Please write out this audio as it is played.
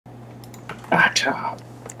Otto.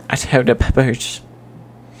 Otto the peppers.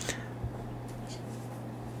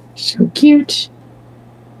 So cute.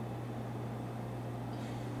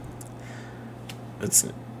 It's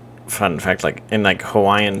fun fact, like in like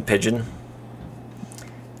Hawaiian pigeon.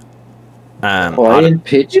 Hawaiian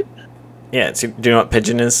pigeon? Yeah, do you know what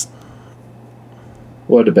pigeon is?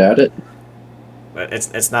 What about it?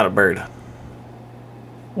 It's not a bird.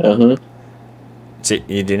 Uh-huh. So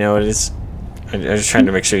you do know what it is? I'm just trying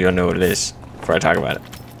to make sure you'll know what it is before I talk about it.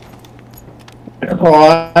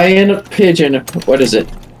 Hawaiian pigeon. What is it?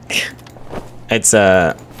 It's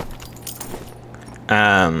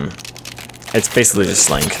it's basically just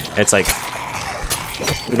slang. It's like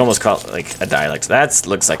we'd almost call it like a dialect. That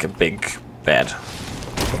looks like a big bad.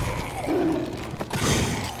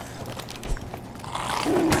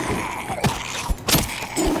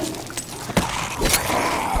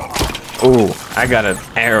 Ooh, I got an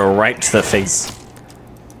arrow right to the face.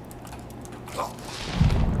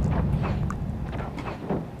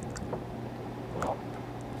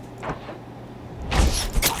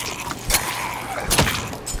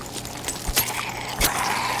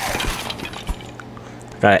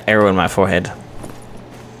 Got an arrow in my forehead.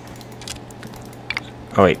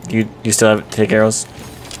 Oh wait, you still have to take arrows?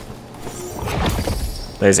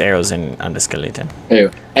 There's arrows on the skeleton.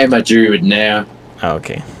 Oh, I'm a druid now. Oh,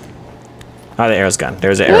 okay. Oh, the arrow's gone.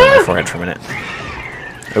 There was an arrow in my forehead for a minute.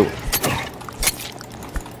 Oh.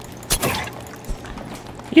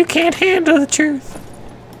 You can't handle the truth.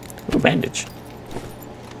 Ooh, bandage.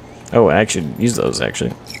 Oh, I should use those,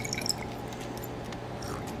 actually.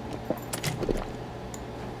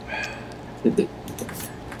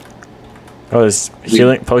 Oh, there's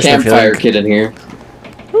healing potion of Campfire healing. kid in here.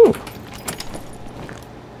 Ooh.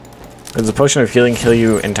 Does the potion of healing kill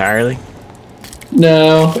you entirely?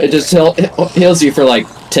 No, it just heals you for like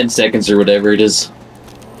 10 seconds or whatever it is.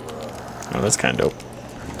 Oh, that's kind of dope.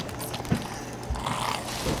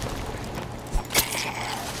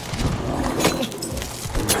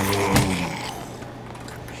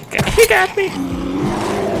 He got me.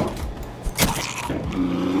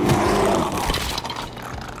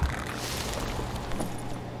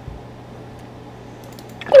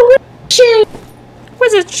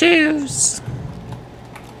 Wizard shoes.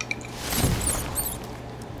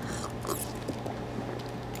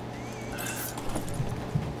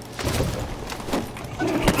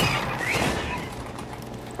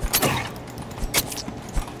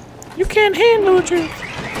 You can't handle the truth.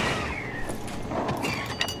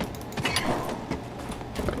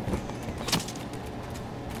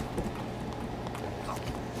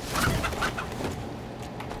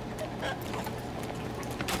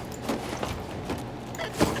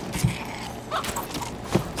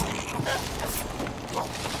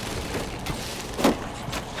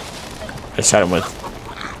 I shot him with.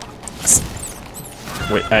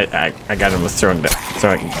 Wait, I got him with throwing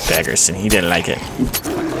daggers, and he didn't like it.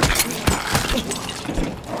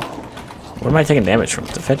 What am I taking damage from?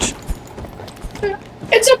 The fetch?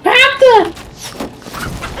 It's a panther!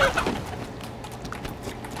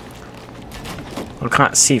 I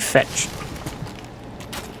can't see fetch.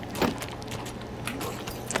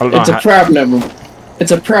 It's a problem.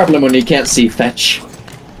 It's a problem when you can't see fetch.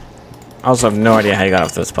 I also have no idea how you got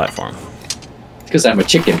off this platform. Because I'm a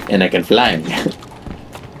chicken and I can fly.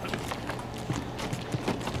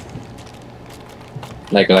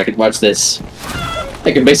 like I could watch this.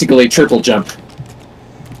 I can basically triple jump.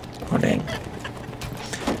 Oh dang.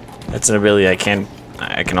 That's an ability I can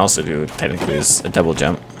also do, technically, is a double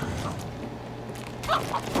jump.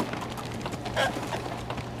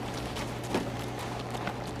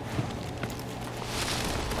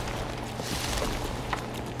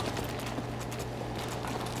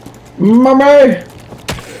 Mommy!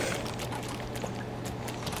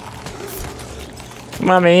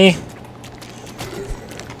 Mommy!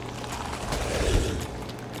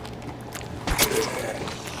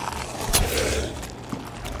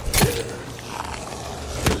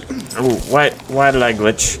 Ooh, why did I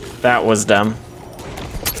glitch? That was dumb.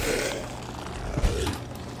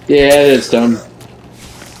 Yeah, it is dumb.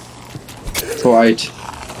 Quite.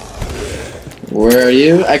 Where are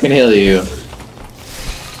you? I can heal you.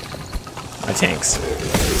 My tanks.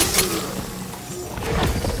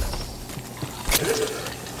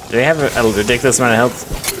 Do they have a ridiculous amount of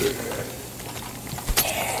health?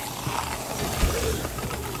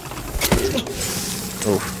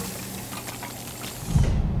 Oof.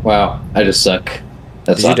 Wow, I just suck.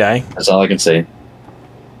 That's Did you die? That's all I can say.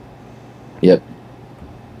 Yep.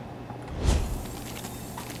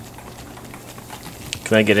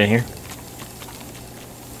 Can I get in here?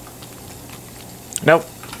 Nope.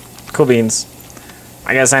 Cool beans.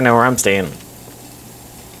 I guess I know where I'm staying.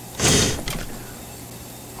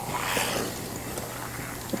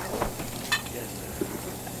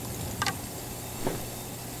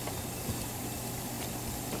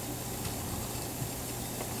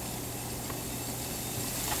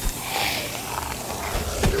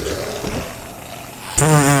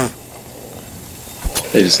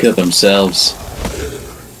 They just killed themselves.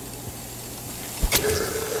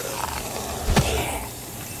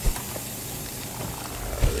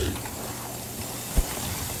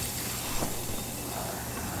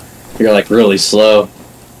 You're like really slow.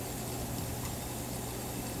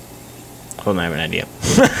 Hold on, I have an idea.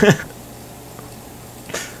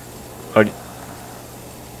 Oh,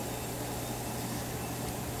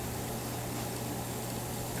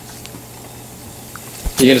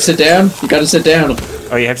 You gonna sit down? You gotta sit down.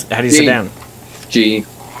 oh, you have to, how do you sit down? G.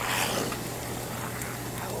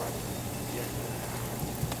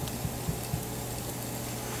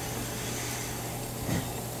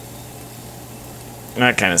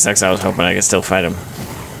 That kind of sucks. I was hoping I could still fight him.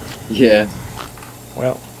 Yeah.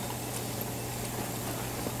 Well.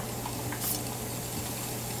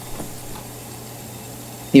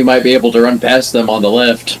 You might be able to run past them on the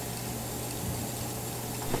left.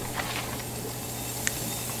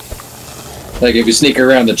 Like if you sneak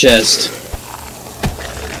around the chest.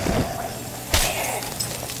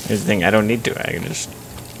 Here's the thing, I don't need to. I can just...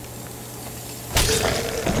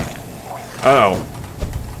 Oh.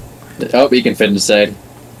 Oh, you can fit inside.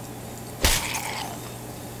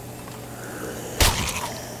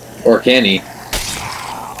 Or can he?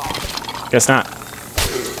 Guess not.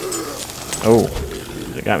 Oh.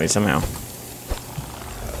 It got me somehow.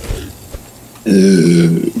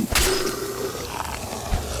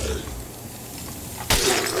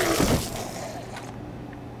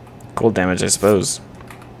 Cold damage, I suppose.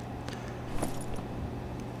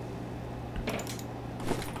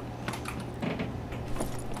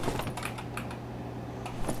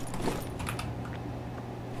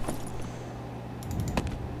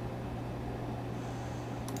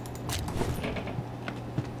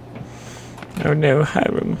 Oh no,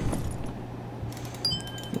 Hiram.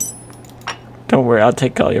 Don't worry, I'll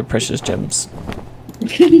take all your precious gems.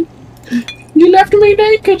 You left me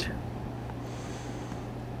naked.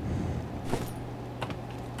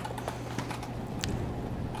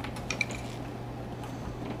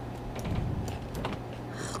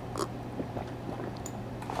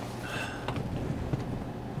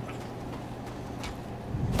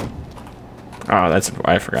 Oh, that's...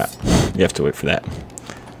 I forgot. You have to wait for that.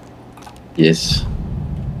 Yes.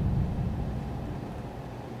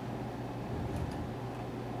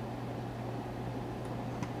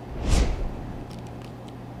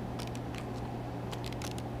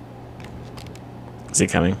 Is he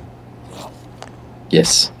coming?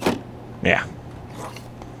 Yes. Yeah.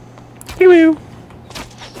 Peekaboo!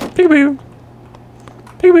 Peekaboo!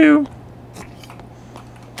 Peekaboo!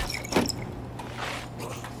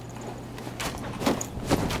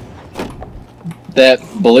 That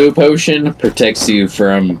blue potion protects you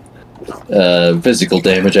from physical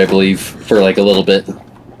damage, I believe, for like a little bit.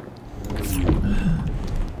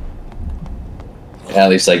 At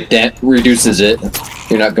least, like, that reduces it.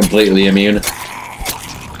 You're not completely immune.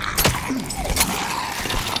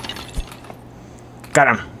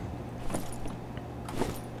 Got him!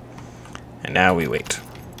 And now we wait.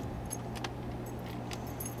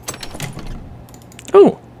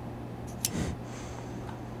 Ooh!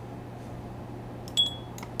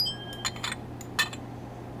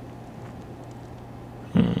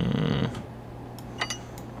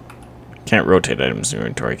 Can't rotate items in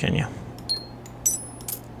inventory, can you?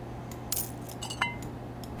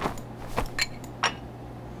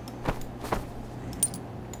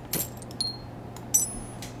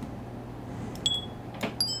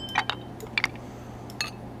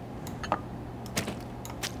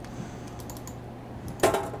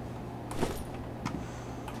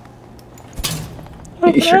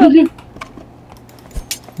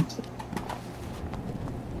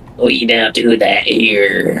 We don't do that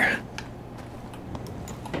here.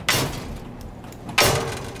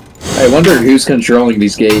 I wonder who's controlling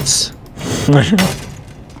these gates. Let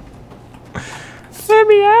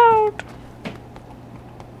me out!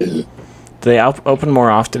 Do they open more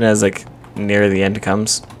often as, like, near the end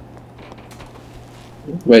comes?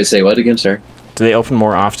 Wait, say what again, sir? Do they open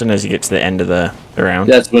more often as you get to the end of the round?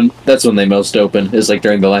 That's when they most open, is like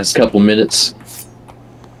during the last couple minutes.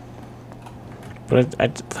 But I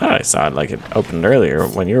thought I saw it like it opened earlier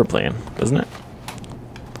when you were playing, doesn't it?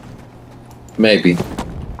 Maybe.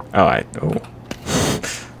 Oh.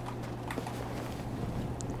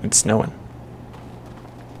 It's snowing.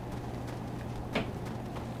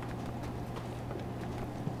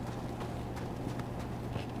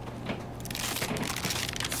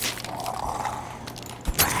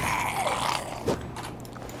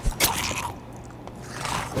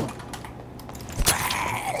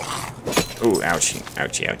 Ooh, ouchie,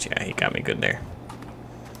 ouchie, ouchie. Yeah, he got me good there.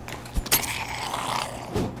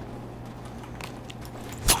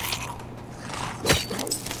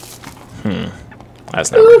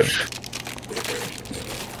 That's not working.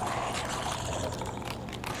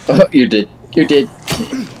 Oh, you did. You did.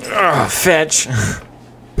 Oh, fetch.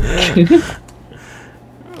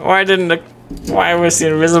 Why was he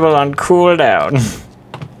invisible on cooldown?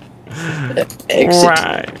 Exit.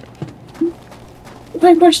 Why?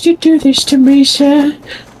 Why must you do this to me, sir?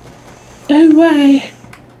 Oh, why?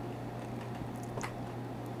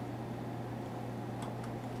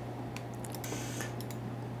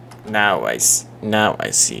 Now I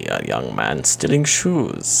see a young man stealing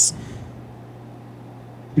shoes.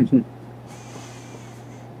 He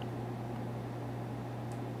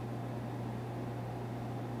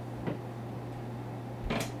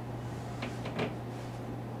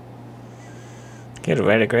had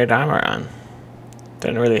very great armor on.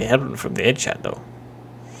 Didn't really help him from the headshot though.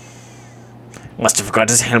 Must have forgot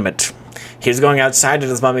his helmet. He was going outside and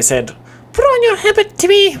his mommy said, "Put on your helmet,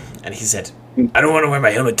 Timmy." And he said, "I don't want to wear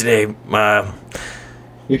my helmet today, Mom."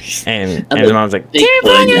 And his mom's like, "Timmy,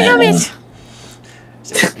 put on your helmet."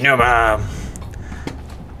 Said, "No, Mom."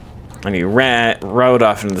 And he rode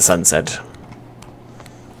off into the sunset,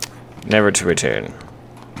 never to return.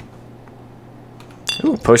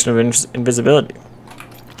 Ooh, potion of invisibility.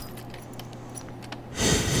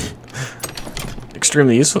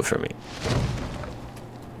 Extremely useful for me.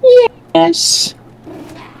 Yes.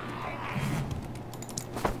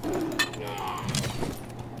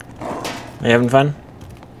 Are you having fun?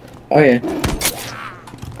 Oh, yeah.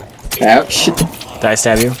 Ouch. Did I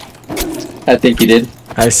stab you? I think you did.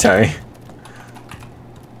 I'm sorry.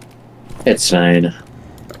 It's fine.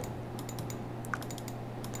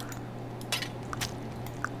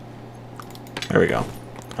 There we go.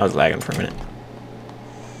 I was lagging for a minute.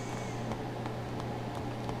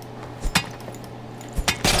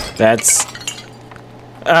 That's...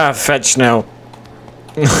 fetch now.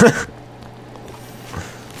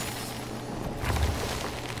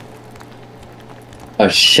 Oh,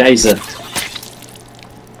 scheiße.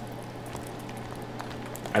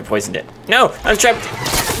 I poisoned it. No! I'm trapped!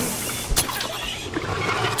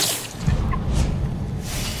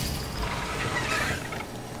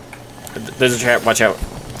 There's a trap, watch out.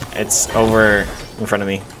 It's over in front of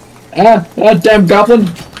me. Ah, damn goblin.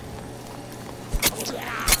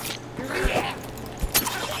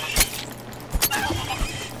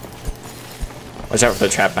 Watch out for the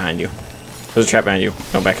trap behind you. There's a trap behind you.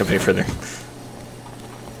 Don't back up any further.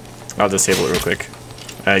 I'll disable it real quick.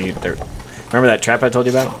 Remember that trap I told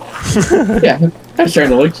you about? Yeah, I was trying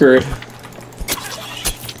to look for it.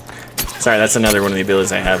 Sorry, that's another one of the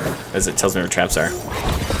abilities I have, as it tells me where traps are.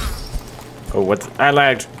 Oh, what? I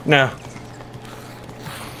lagged. No.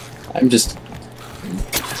 I'm just...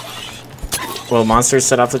 Will monsters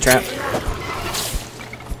set off the trap?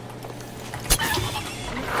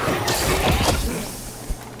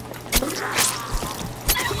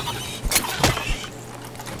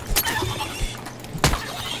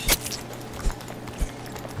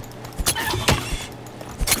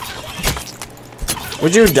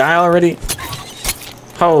 Would you die already?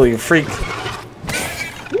 Holy freak.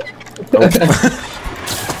 Oh.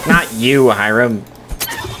 Not you, Hiram.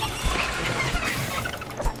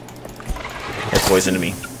 It poisoned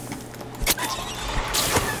me.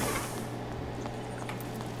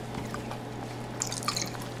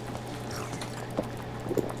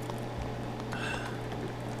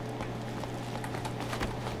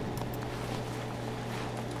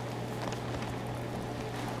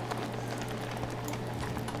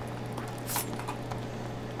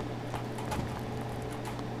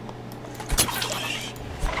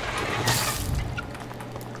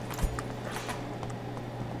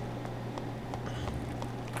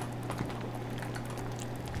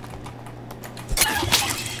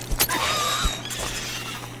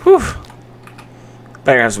 Whew.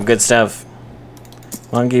 Better have some good stuff.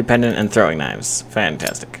 Monkey pendant and throwing knives.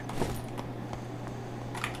 Fantastic.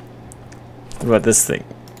 What about this thing?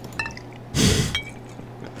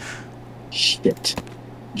 Shit.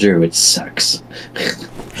 Druid sucks.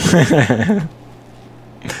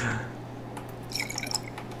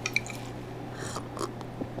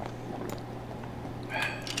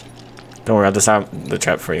 Don't worry, I'll just have the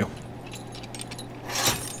trap for you.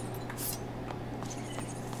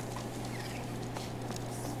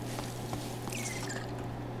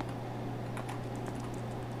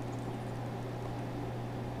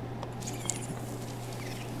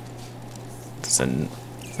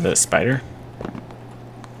 The spider?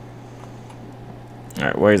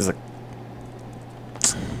 Alright, where's the...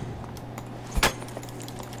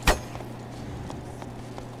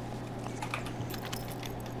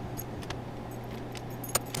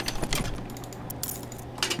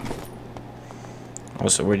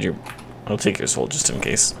 Also, where'd you... I'll take your soul just in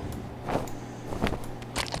case.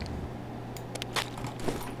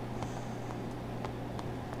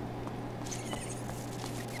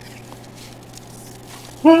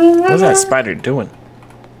 What's that spider doing?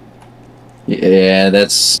 Yeah,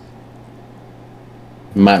 that's...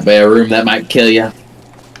 Might be a room that might kill you.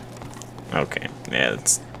 Okay, yeah,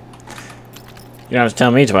 that's... You don't have to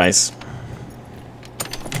tell me twice.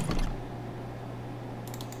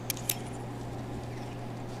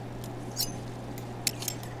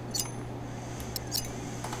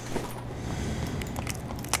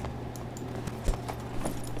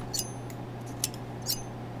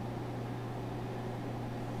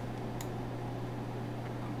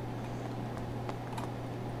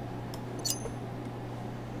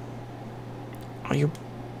 Are you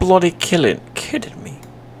bloody kidding me?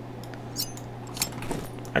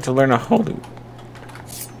 I have to learn a holy.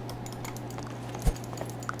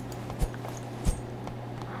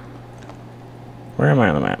 Where am I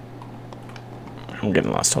on the map? I'm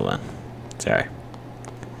getting lost. Hold on. Sorry.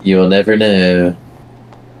 You'll never know.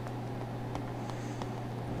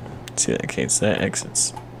 See that case? That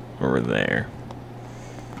exits over there.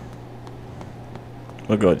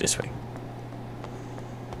 We'll go this way.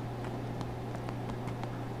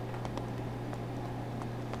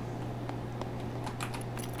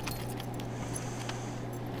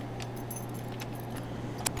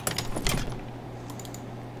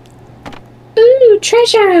 Ooh,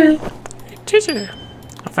 treasure! Treasure!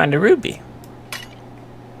 I found a ruby.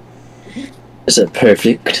 Is it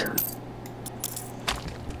perfect?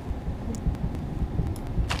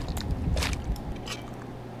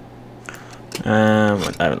 I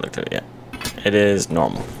haven't looked at it yet. It is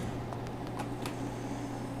normal.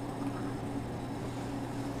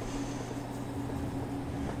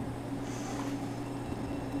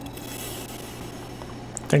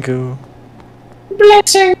 Thank you.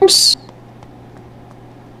 Blessings!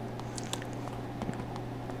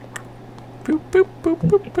 Boop, boop, boop,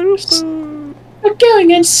 boop, boop, boop. We're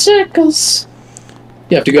going in circles.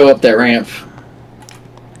 You have to go up that ramp.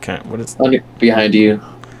 Okay, what is Behind you.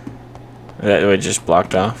 that? It just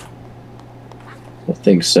blocked off? I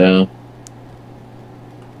think so.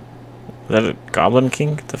 Is that a Goblin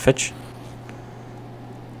King? The Fitch?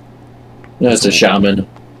 No, it's a shaman.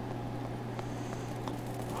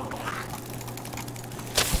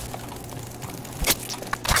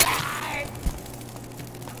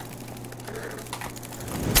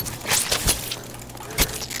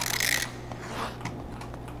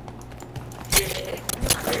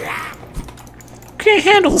 Can't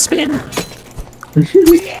handle the spin.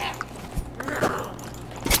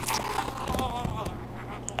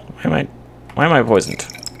 Why am I poisoned?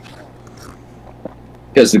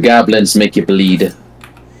 Because the goblins make you bleed.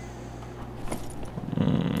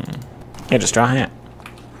 Yeah, just draw a hat.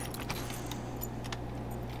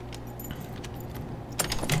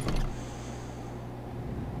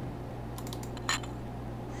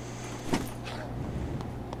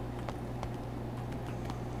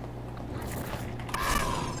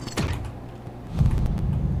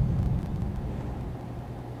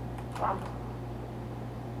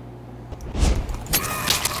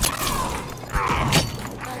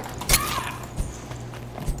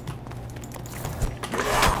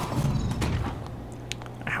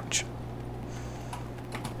 Ouch.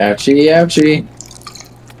 Ouchie, ouchie.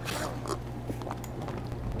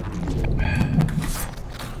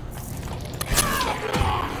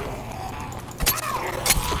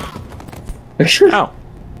 Oh.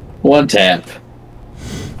 One tap.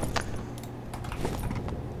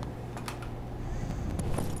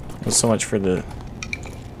 Well, so much for the...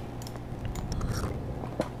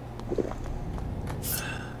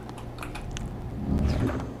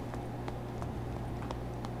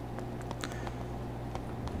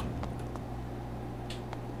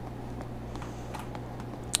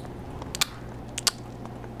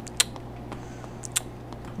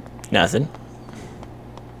 Nothing.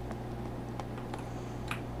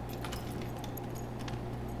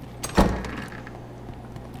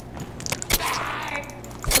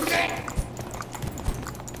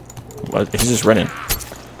 What? He's just running.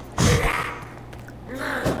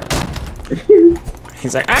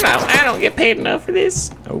 He's like, I don't get paid enough for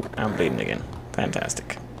this. Oh, I'm bleeding again.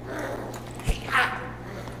 Fantastic.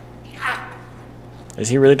 Is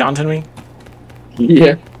he really daunting me?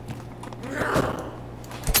 Yeah.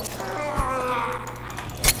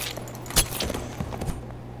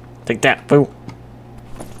 Take that, boo.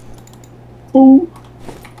 Ooh.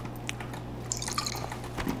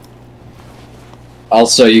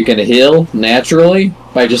 Also, you can heal naturally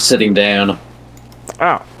by just sitting down.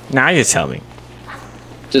 Oh, now you tell me.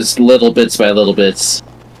 Just little bits by little bits.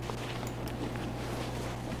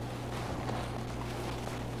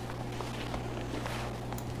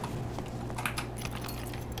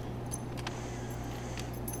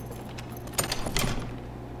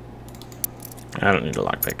 I don't need a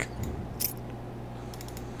lockpick.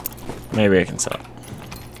 Maybe I can sell it.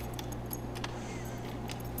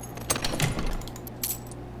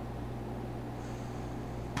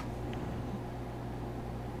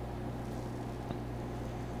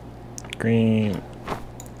 Green.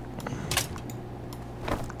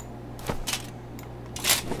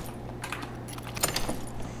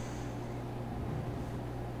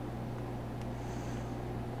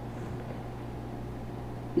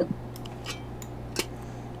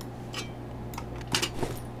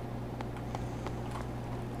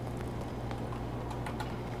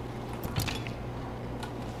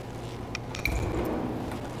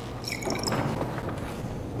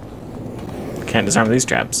 Can't disarm these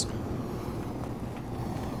traps.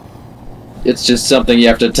 It's just something you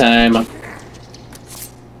have to time.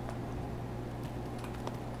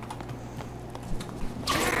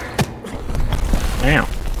 Ow.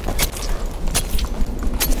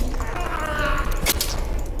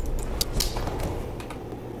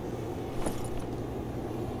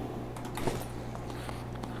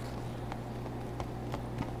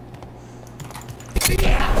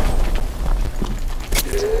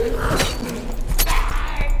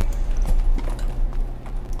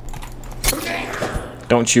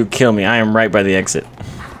 Don't you kill me. I am right by the exit.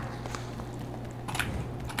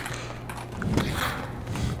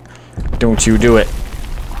 Don't you do it.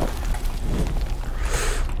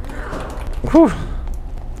 Whew.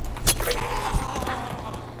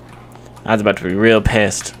 I was about to be real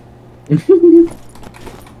pissed.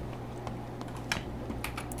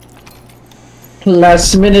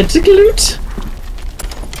 Last minute loot.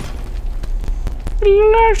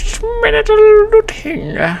 Last minute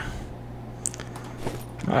looting.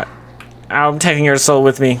 Alright. I'm taking your soul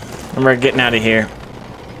with me. And we're getting out of here.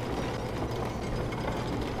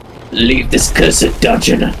 Leave this cursed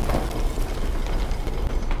dungeon.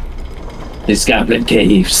 These goblin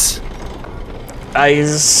caves. I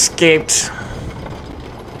escaped.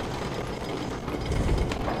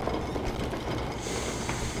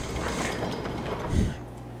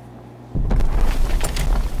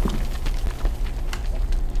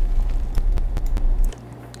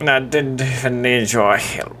 And I didn't even need your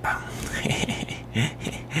help.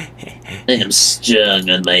 I am strong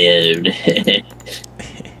on my own.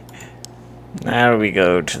 Now we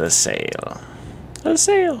go to the sail. The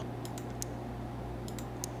sail.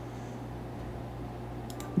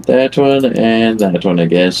 That one and that one, I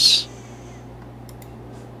guess.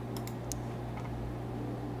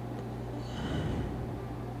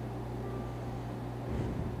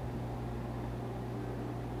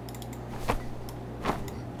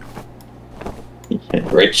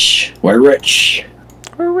 Rich. We're rich.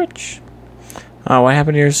 We're rich. Oh, what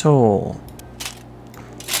happened to your soul?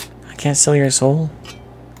 I can't sell your soul?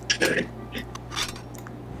 Are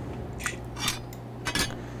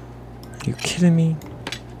you kidding me?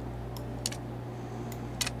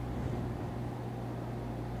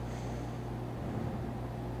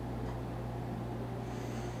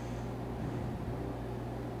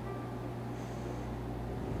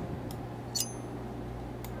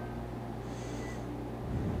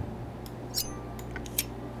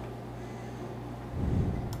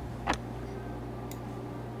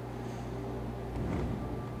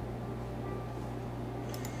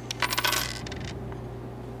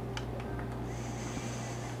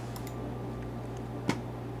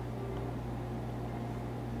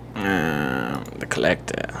 The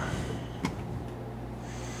collector.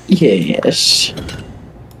 Yes.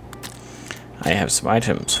 I have some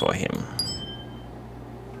items for him.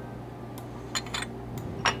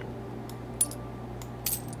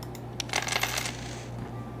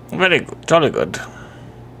 Very good, jolly good.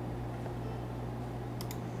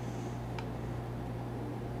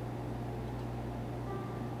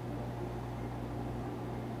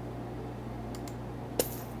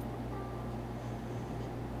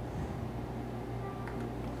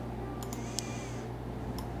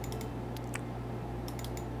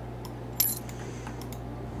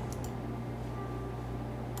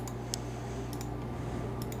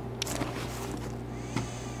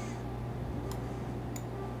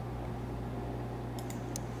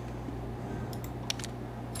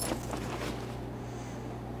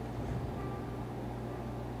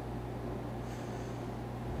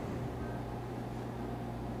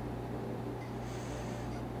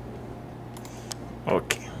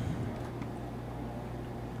 Okay.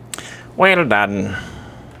 Well done.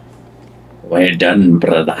 Well done,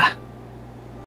 brother.